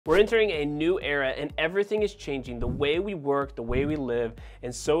We're entering a new era and everything is changing. The way we work, the way we live,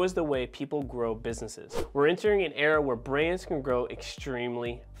 and so is the way people grow businesses. We're entering an era where brands can grow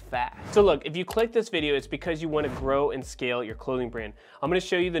extremely fast. So look, if you click this video, it's because you want to grow and scale your clothing brand. I'm going to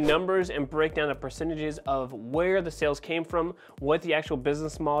show you the numbers and break down the percentages of where the sales came from, what the actual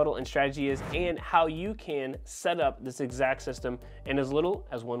business model and strategy is, and how you can set up this exact system in as little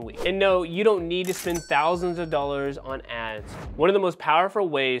as 1 week. And no, you don't need to spend thousands of dollars on ads. One of the most powerful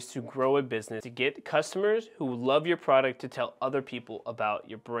ways to grow a business is to get customers who love your product to tell other people about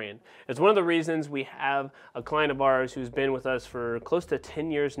your brand. It's one of the reasons we have a client of ours who's been with us for close to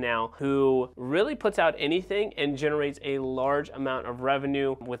 10 years now, who really puts out anything and generates a large amount of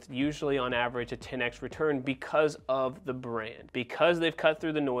revenue with usually on average a 10x return because of the brand, because they've cut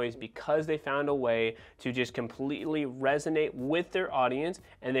through the noise, because they found a way to just completely resonate with their audience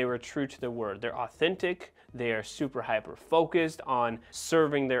and they were true to their word. They're authentic, they are super hyper focused on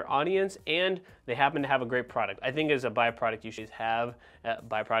serving their audience, and they happen to have a great product. I think as a byproduct, you should have a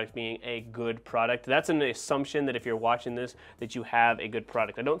byproduct being a good product. That's an assumption that if you're watching this, that you have a good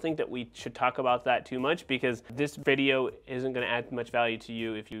product. I don't think that we should talk about that too much because this video isn't going to add much value to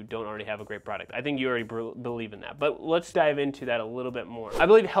you if you don't already have a great product. I think you already believe in that, but let's dive into that a little bit more. I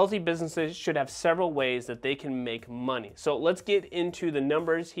believe healthy businesses should have several ways that they can make money. So let's get into the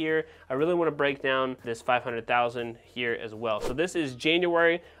numbers here. I really want to break down this 500,000 here as well. So this is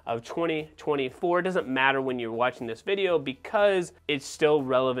January of 2024. It doesn't matter when you're watching this video because it's still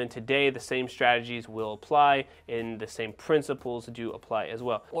relevant today. The same strategies will apply and the same principles do apply as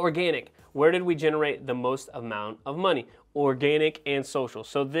well. Organic. Where did we generate the most amount of money? Organic and social.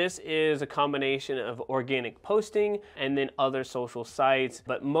 So this is a combination of organic posting and then other social sites,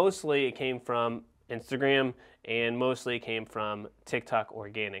 but mostly it came from Instagram and mostly came from TikTok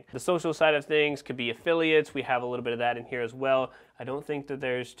organic. The social side of things could be affiliates. We have a little bit of that in here as well. I don't think that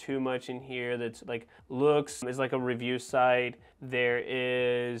there's too much in here that's like looks is like a review site. There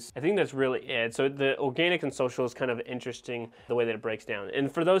is, I think that's really it. So the organic and social is kind of interesting the way that it breaks down.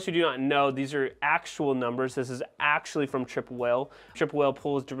 And for those who do not know, these are actual numbers. This is actually from Triple Whale. Triple Whale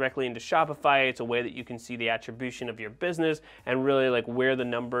pulls directly into Shopify. It's a way that you can see the attribution of your business and really like where the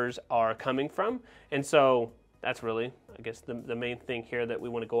numbers are coming from. And so that's really, I guess, the main thing here that we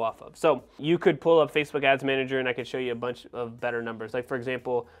want to go off of. So you could pull up Facebook Ads Manager and I could show you a bunch of better numbers. Like for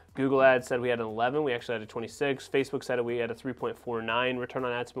example, Google Ads said we had an 11, we actually had a 26. Facebook said we had a 3.49 return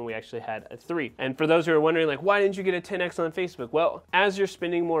on ad spend, we actually had a 3. And for those who are wondering, like, why didn't you get a 10x on Facebook? Well, as you're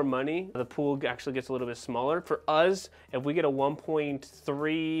spending more money, the pool actually gets a little bit smaller. For us, if we get a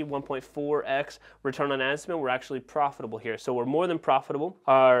 1.3, 1.4x return on ad spend, we're actually profitable here. So we're more than profitable.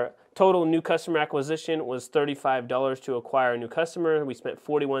 Our total new customer acquisition was $35 to acquire a new customer. We spent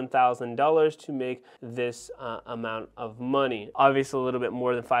 $41,000 to make this amount of money. Obviously a little bit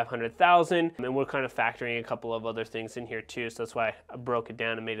more than 500,000, and we're kind of factoring a couple of other things in here too, so that's why I broke it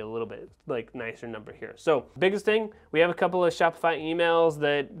down and made it a little bit like nicer number here. So biggest thing, we have a couple of Shopify emails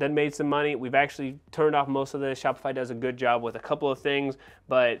that made some money. We've actually turned off most of this. Shopify does a good job with a couple of things,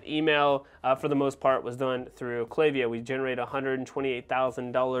 but email for the most part was done through Klaviyo. We generated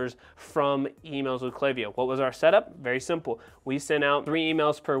 $128,000 from emails with Klaviyo. What was our setup? Very simple. We sent out 3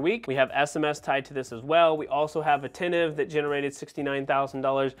 emails per week. We have SMS tied to this as well. We also have Attentive that generated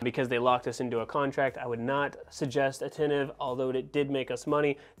 $69,000 because they locked us into a contract. I would not suggest Attentive, although it did make us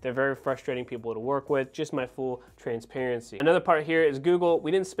money. They're very frustrating people to work with. Just my full transparency. Another part here is Google.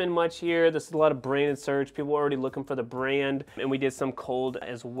 We didn't spend much here. This is a lot of branded search. People are already looking for the brand, and we did some cold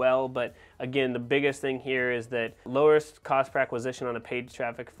as well. But again, the biggest thing here is that lowest cost per acquisition on a paid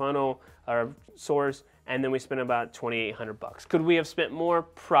traffic funnel or source, and then we spent about $2,800. Could we have spent more?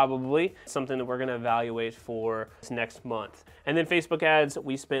 Probably. Something that we're going to evaluate for this next month. And then Facebook ads,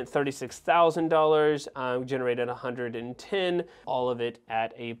 we spent $36,000, generated $110,000, all of it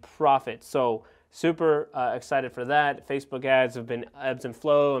at a profit. So super excited for that. Facebook ads have been ebbs and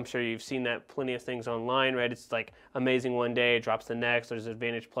flow. I'm sure you've seen that plenty of things online, right? It's like amazing one day, drops the next. There's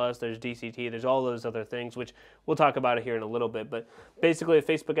Advantage Plus, there's DCT, there's all those other things, which we'll talk about it here in a little bit. But basically,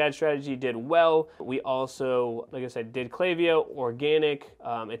 the Facebook ad strategy did well. We also, like I said, did Klaviyo, organic,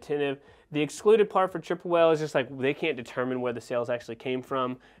 Attentive. The excluded part for Triple Whale is just like they can't determine where the sales actually came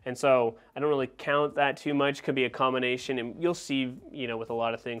from. And so I don't really count that too much. Could be a combination. And you'll see, you know, with a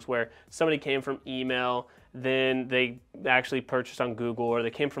lot of things where somebody came from email, then they actually purchased on Google, or they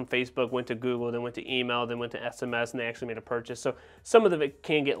came from Facebook, went to Google, then went to email, then went to SMS, and they actually made a purchase. So some of it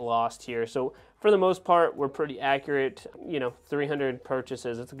can get lost here. So for the most part, we're pretty accurate. You know, 300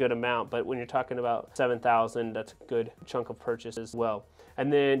 purchases, it's a good amount. But when you're talking about 7,000, that's a good chunk of purchase as well.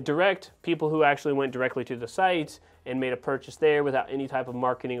 And then direct, people who actually went directly to the site and made a purchase there without any type of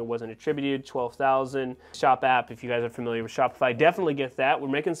marketing or wasn't attributed, 12,000. Shop app, if you guys are familiar with Shopify, definitely get that. We're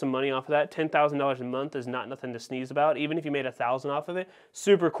making some money off of that. $10,000 a month is not nothing to sneeze about. Even if you made 1,000 off of it,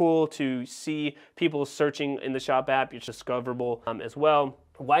 super cool to see people searching in the shop app. It's discoverable as well.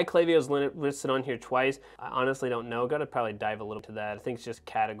 Why Klaviyo is listed on here twice, I honestly don't know. Got to probably dive a little to that. I think it's just a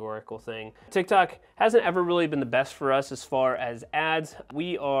categorical thing. TikTok hasn't ever really been the best for us as far as ads.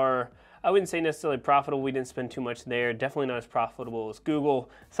 We are, I wouldn't say necessarily profitable. We didn't spend too much there. Definitely not as profitable as Google.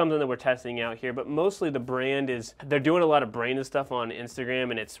 Something that we're testing out here. But mostly the brand is, they're doing a lot of branded stuff on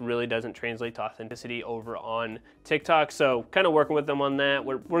Instagram, and it really doesn't translate to authenticity over on TikTok. So kind of working with them on that.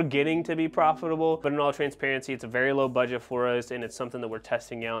 We're getting to be profitable, but in all transparency, it's a very low budget for us, and it's something that we're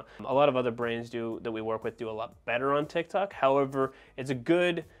testing out. A lot of other brands that we work with do a lot better on TikTok. However, it's a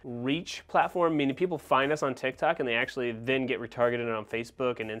good reach platform, meaning people find us on TikTok and they actually then get retargeted on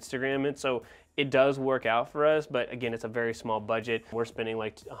Facebook and Instagram. And so it does work out for us, but again, it's a very small budget. We're spending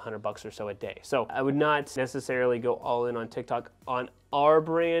like $100 or so a day. So I would not necessarily go all in on TikTok on our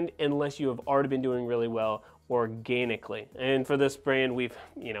brand unless you have already been doing really well organically. And for this brand, we've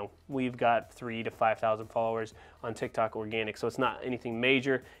got 3,000 to 5,000 followers on TikTok organic, so it's not anything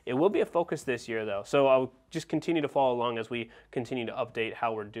major. It will be a focus this year though, so I'll just continue to follow along as we continue to update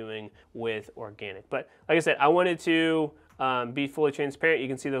how we're doing with organic. But like I said, I wanted to be fully transparent. You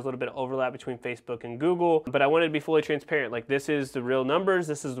can see there's a little bit of overlap between Facebook and Google, but I wanted to be fully transparent. Like, this is the real numbers,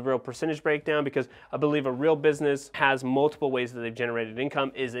 this is the real percentage breakdown, because I believe a real business has multiple ways that they've generated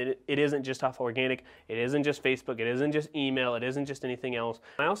income. It isn't just off organic, it isn't just Facebook, it isn't just email, it isn't just anything else.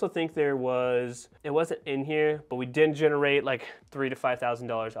 I also think it wasn't in here, but we did generate like $3,000 to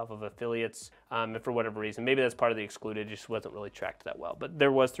 $5,000 off of affiliates, and for whatever reason. Maybe that's part of the excluded, just wasn't really tracked that well. But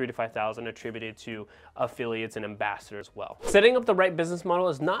there was $3,000 to $5,000 attributed to affiliates and ambassadors as well. Setting up the right business model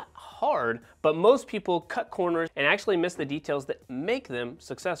is not hard, but most people cut corners and actually miss the details that make them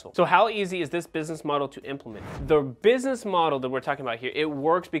successful. So how easy is this business model to implement? The business model that we're talking about here, it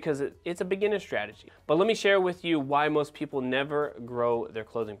works because it's a beginner strategy. But let me share with you why most people never grow their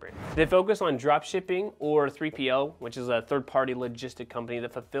clothing brand. They focus on drop shipping or 3PL, which is a third-party logistic company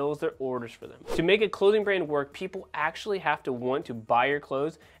that fulfills their orders for them. To make a clothing brand work, people actually have to want to buy your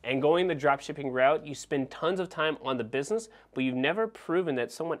clothes, and going the drop shipping route, you spend tons of time on the business, but you've never proven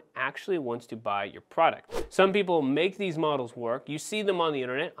that someone actually wants to buy your product. Some people make these models work. You see them on the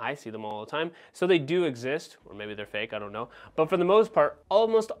internet. I see them all the time. So they do exist, or maybe they're fake, I don't know. But for the most part,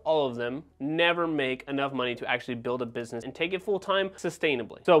 almost all of them never make enough money to actually build a business and take it full-time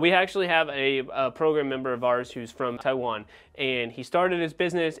sustainably. So we actually have a program member of ours who's from Taiwan, and he started his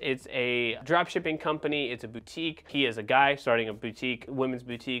business. It's a drop shipping company. It's a boutique. He is a guy starting a boutique, women's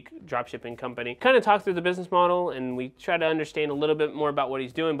boutique drop shipping company. Kind of talked through the business model, and we try to understand a little bit more about what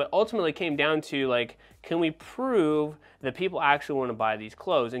he's doing, but ultimately came down to, like, can we prove that people actually want to buy these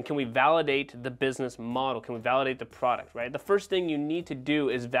clothes? And can we validate the business model? Can we validate the product, right? The first thing you need to do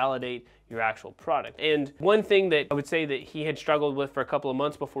is validate your actual product. And one thing that I would say that he had struggled with for a couple of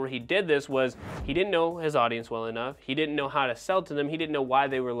months before he did this was he didn't know his audience well enough. He didn't know how to sell to them. He didn't know why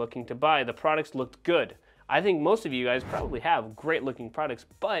they were looking to buy. The products looked good. I think most of you guys probably have great looking products,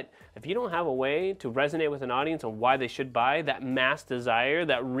 but if you don't have a way to resonate with an audience on why they should buy, that mass desire,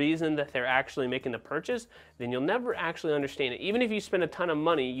 that reason that they're actually making the purchase, then you'll never actually understand it. Even if you spend a ton of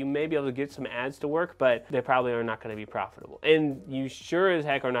money, you may be able to get some ads to work, but they probably are not going to be profitable. And you sure as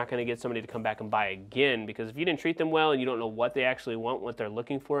heck are not going to get somebody to come back and buy again, because if you didn't treat them well and you don't know what they actually want, what they're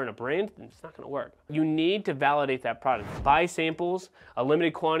looking for in a brand, then it's not going to work. You need to validate that product. Buy samples, a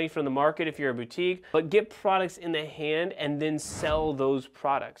limited quantity from the market if you're a boutique, but get products in the hand and then sell those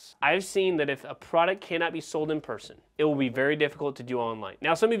products. I've seen that if a product cannot be sold in person, it will be very difficult to do online.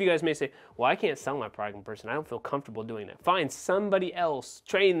 Now, some of you guys may say, well, I can't sell my product in person. I don't feel comfortable doing that. Find somebody else,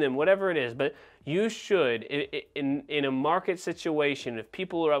 train them, whatever it is. But you should, in a market situation, if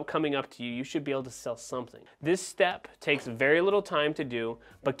people are coming up to you, you should be able to sell something. This step takes very little time to do,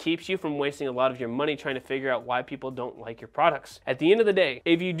 but keeps you from wasting a lot of your money trying to figure out why people don't like your products. At the end of the day,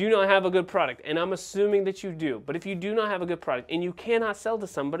 if you do not have a good product, and I'm assuming that you do, but if you do not have a good product and you cannot sell to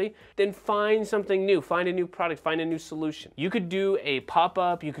somebody, then find something new. Find a new product, find a new solution. You could do a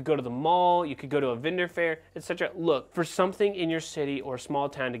pop-up, you could go to the mall, you could go to a vendor fair, etc. Look for something in your city or small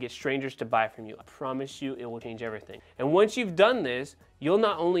town to get strangers to buy from you. I promise you it will change everything. And once you've done this, you'll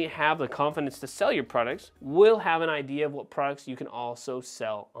not only have the confidence to sell your products, we'll have an idea of what products you can also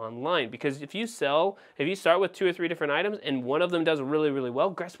sell online. Because if you start with 2 or 3 different items and one of them does really, really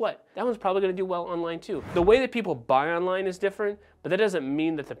well, guess what? That one's probably gonna do well online too. The way that people buy online is different, but that doesn't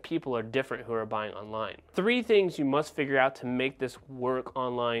mean that the people are different who are buying online. 3 things you must figure out to make this work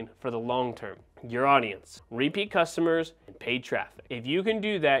online for the long term. Your audience, repeat customers, and paid traffic. If you can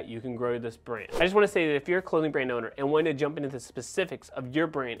do that, you can grow this brand. I just want to say that if you're a clothing brand owner and want to jump into the specifics of your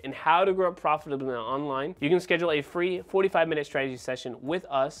brand and how to grow profitably online, you can schedule a free 45-minute strategy session with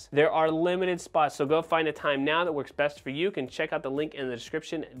us. There are limited spots, so go find a time now that works best for you. You can check out the link in the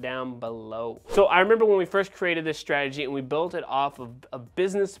description down below. So I remember when we first created this strategy and we built it off of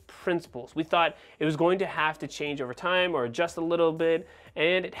business principles. We thought it was going to have to change over time or adjust a little bit,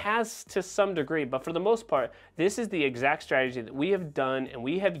 and it has to some degree, but for the most part, this is the exact strategy that we have done and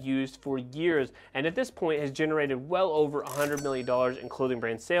we have used for years, and at this point has generated well over $100 million in clothing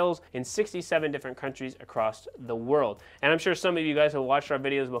brand sales in 67 different countries across the world. And I'm sure some of you guys have watched our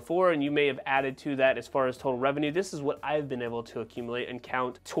videos before and you may have added to that as far as total revenue. This is what I've been able to accumulate and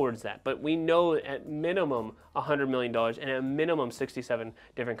count towards that. But we know at minimum $100 million and at minimum 67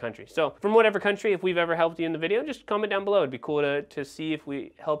 different countries. So from whatever country, if we've ever helped you in the video, just comment down below. It'd be cool to see if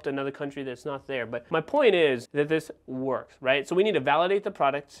we helped another country that's not there. But my point is that this works, right? So we need to validate the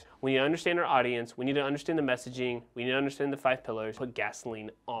product. We need to understand our audience. We need to understand the messaging. We need to understand the 5 pillars. Put gasoline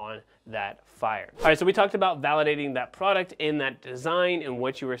on that fire. All right, so we talked about validating that product and that design and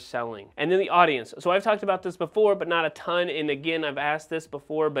what you were selling. And then the audience. So I've talked about this before, but not a ton. And again, I've asked this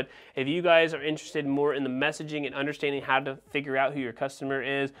before, but if you guys are interested more in the messaging and understanding how to figure out who your customer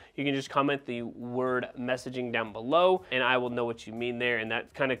is, you can just comment the word messaging down below and I will know what you mean there. And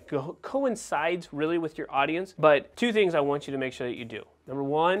that kind of coincides really with your audience. But 2 things I want you to make sure that you do. Number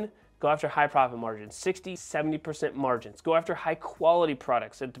 1, go after high profit margins, 60, 70% margins. Go after high quality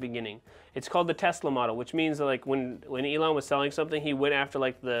products at the beginning. It's called the Tesla model, which means that like when Elon was selling something, he went after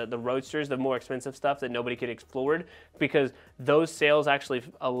like the roadsters, the more expensive stuff that nobody could afford, because those sales actually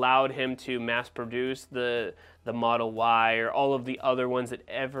allowed him to mass produce the Model Y or all of the other ones that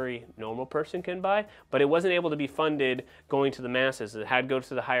every normal person can buy, but it wasn't able to be funded going to the masses. It had to go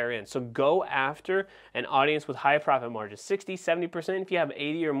to the higher end. So go after an audience with high profit margins, 60, 70%. If you have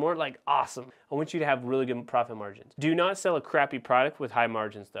 80 or more, like awesome. I want you to have really good profit margins. Do not sell a crappy product with high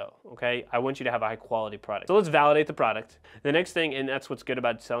margins though, okay? I want you to have a high quality product. So let's validate the product. The next thing, and that's what's good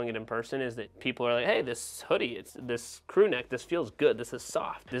about selling it in person, is that people are like, hey, this hoodie, it's this crew neck, this feels good, this is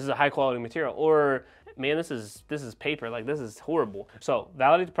soft, this is a high quality material, or man, this is paper, like this is horrible. So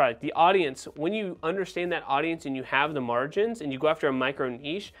validate the product. The audience, when you understand that audience and you have the margins and you go after a micro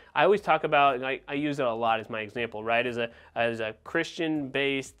niche, I always talk about, and I use it a lot as my example, right? As a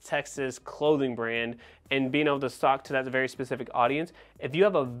Christian-based Texas clothing brand and being able to talk to that very specific audience. If you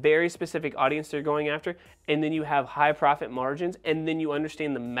have a very specific audience they're going after, and then you have high profit margins, and then you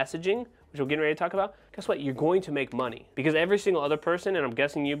understand the messaging, which we're getting ready to talk about, guess what? You're going to make money. Because every single other person, and I'm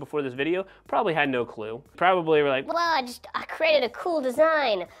guessing you before this video, probably had no clue. Probably were like, well, I created a cool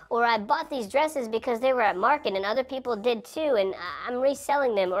design, or I bought these dresses because they were at market and other people did too, and I'm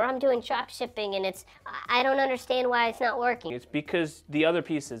reselling them, or I'm doing drop shipping and I don't understand why it's not working. It's because the other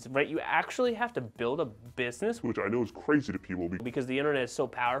pieces, right? You actually have to build a business, which I know is crazy to people because the internet is so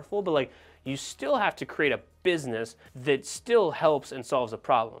powerful, but like you still have to create a business that still helps and solves a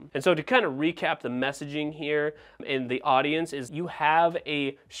problem. And so to kind of recap the messaging here and the audience is, you have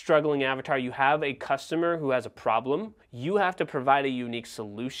a struggling avatar, you have a customer who has a problem, you have to provide a unique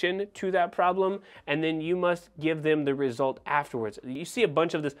solution to that problem, and then you must give them the result afterwards. You see a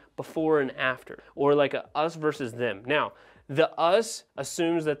bunch of this before and after, or like a us versus them. Now, the us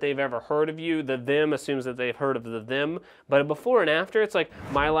assumes that they've ever heard of you. The them assumes that they've heard of the them. But before and after, it's like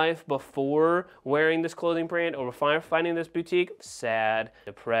my life before wearing this clothing brand or finding this boutique, sad,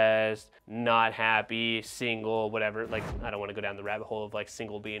 depressed, not happy, single, whatever. Like, I don't want to go down the rabbit hole of like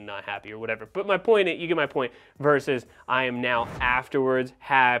single being not happy or whatever. But my point, you get my point, versus I am now afterwards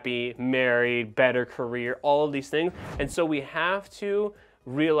happy, married, better career, all of these things. And so we have to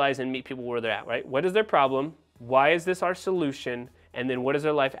realize and meet people where they're at, right? What is their problem? Why is this our solution? And then what is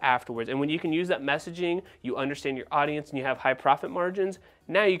their life afterwards? And when you can use that messaging, you understand your audience and you have high profit margins,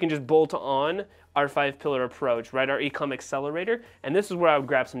 now you can just bolt on our 5-pillar approach, right? Our Ecom Accelerator. And this is where I would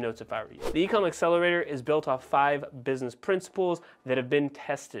grab some notes if I were you. The Ecom Accelerator is built off 5 business principles that have been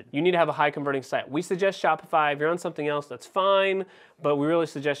tested. You need to have a high converting site. We suggest Shopify. If you're on something else, that's fine, but we really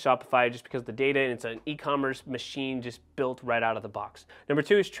suggest Shopify just because of the data, and it's an e-commerce machine just built right out of the box. Number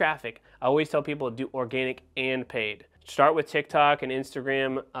 2 is traffic. I always tell people to do organic and paid. Start with TikTok and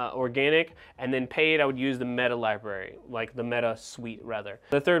Instagram organic, and then paid, I would use the Meta library, like the Meta suite rather.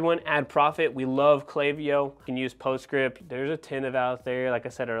 The third one, add profit. We love Klaviyo. You can use PostScript. There's a ton of out there. Like I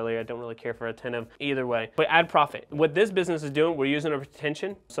said earlier, I don't really care for a ton of either way. But add profit. What this business is doing, we're using a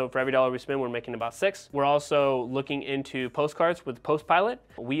retention. So for every dollar we spend, we're making about 6. We're also looking into postcards with Postpilot.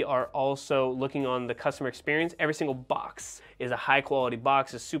 We are also looking on the customer experience. Every single box is a high quality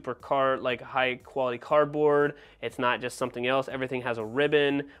box, is super like high quality cardboard. It's not just something else. Everything has a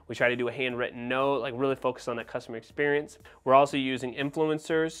ribbon. We try to do a handwritten note, like really focus on that customer experience. We're also using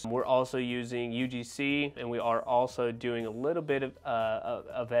influencers. We're also using UGC, and we are also doing a little bit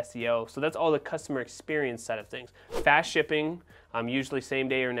of SEO. So that's all the customer experience side of things. Fast shipping, usually same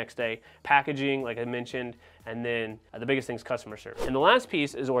day or next day. Packaging, like I mentioned, and then the biggest thing is customer service. And the last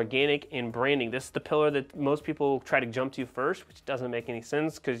piece is organic and branding. This is the pillar that most people try to jump to first, which doesn't make any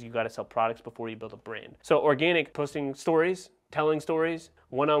sense because you got to sell products before you build a brand. So organic, posting stories, telling stories,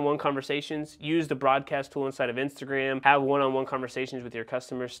 one-on-one conversations, use the broadcast tool inside of Instagram, have one-on-one conversations with your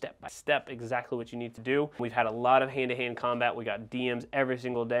customers step by step, exactly what you need to do. We've had a lot of hand-to-hand combat. We got DMs every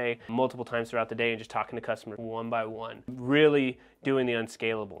single day, multiple times throughout the day, and just talking to customers one by one. Really doing the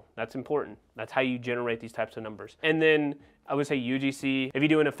unscalable. That's important. That's how you generate these types of numbers. And then I would say UGC. If you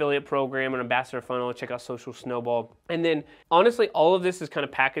do an affiliate program, an ambassador funnel, check out Social Snowball. And then honestly, all of this is kind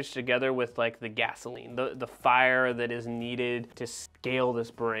of packaged together with like the gasoline, the fire that is needed to scale this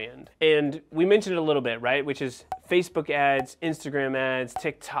brand. And we mentioned it a little bit, right? Which is Facebook ads, Instagram ads,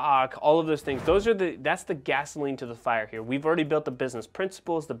 TikTok, all of those things. That's the gasoline to the fire here. We've already built the business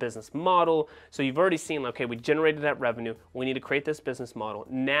principles, the business model. So you've already seen, okay, we generated that revenue. We need to create this business model.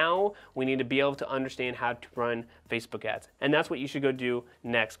 Now we need to be able to understand how to run Facebook ads. And that's what you should go do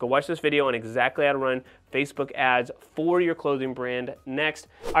next. Go watch this video on exactly how to run Facebook ads for your clothing brand next.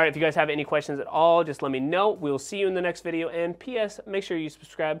 All right, if you guys have any questions at all, just let me know. We'll see you in the next video. And P.S., make sure you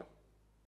subscribe.